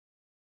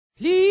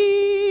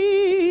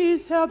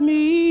Please help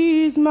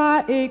me ease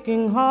my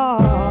aching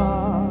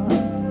heart.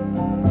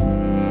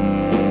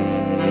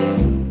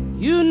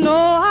 You know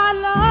I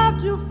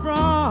loved you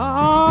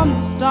from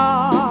the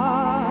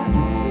start.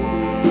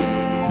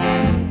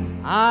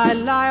 I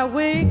lie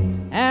awake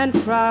and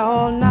cry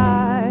all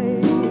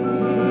night.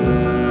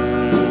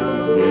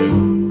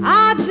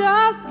 I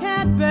just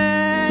can't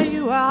bear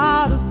you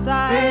out of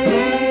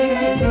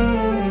sight.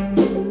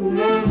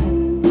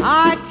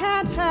 I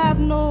can't have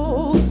no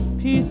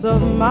peace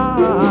of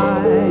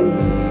mind.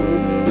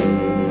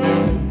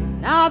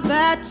 Now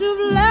that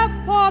you've left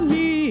for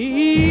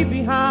me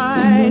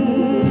behind,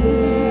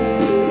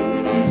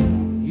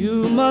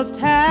 you must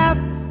have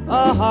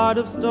a heart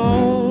of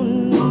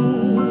stone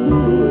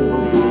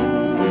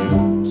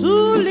to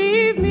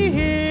leave me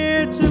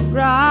here to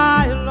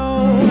cry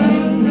alone.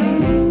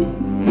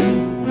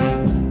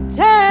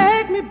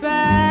 Take me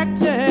back,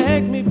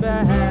 take me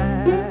back.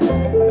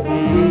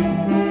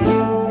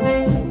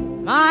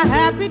 My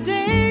happy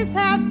days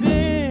have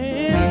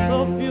been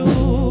so few.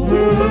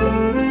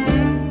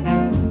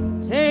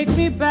 Take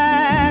me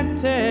back,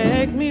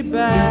 take me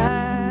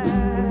back.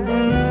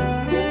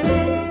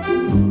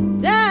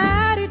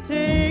 Daddy,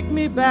 take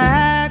me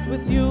back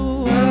with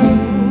you.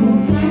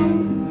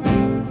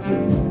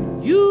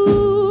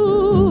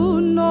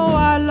 You know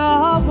our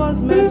love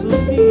was meant to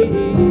be.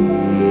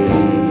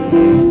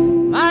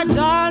 My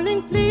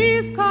darling,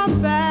 please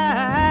come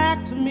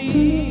back to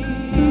me.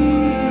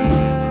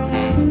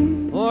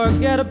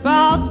 Forget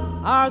about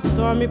our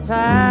stormy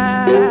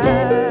past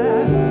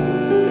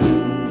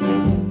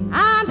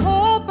and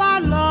hope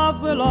our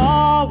love will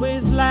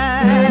always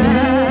last.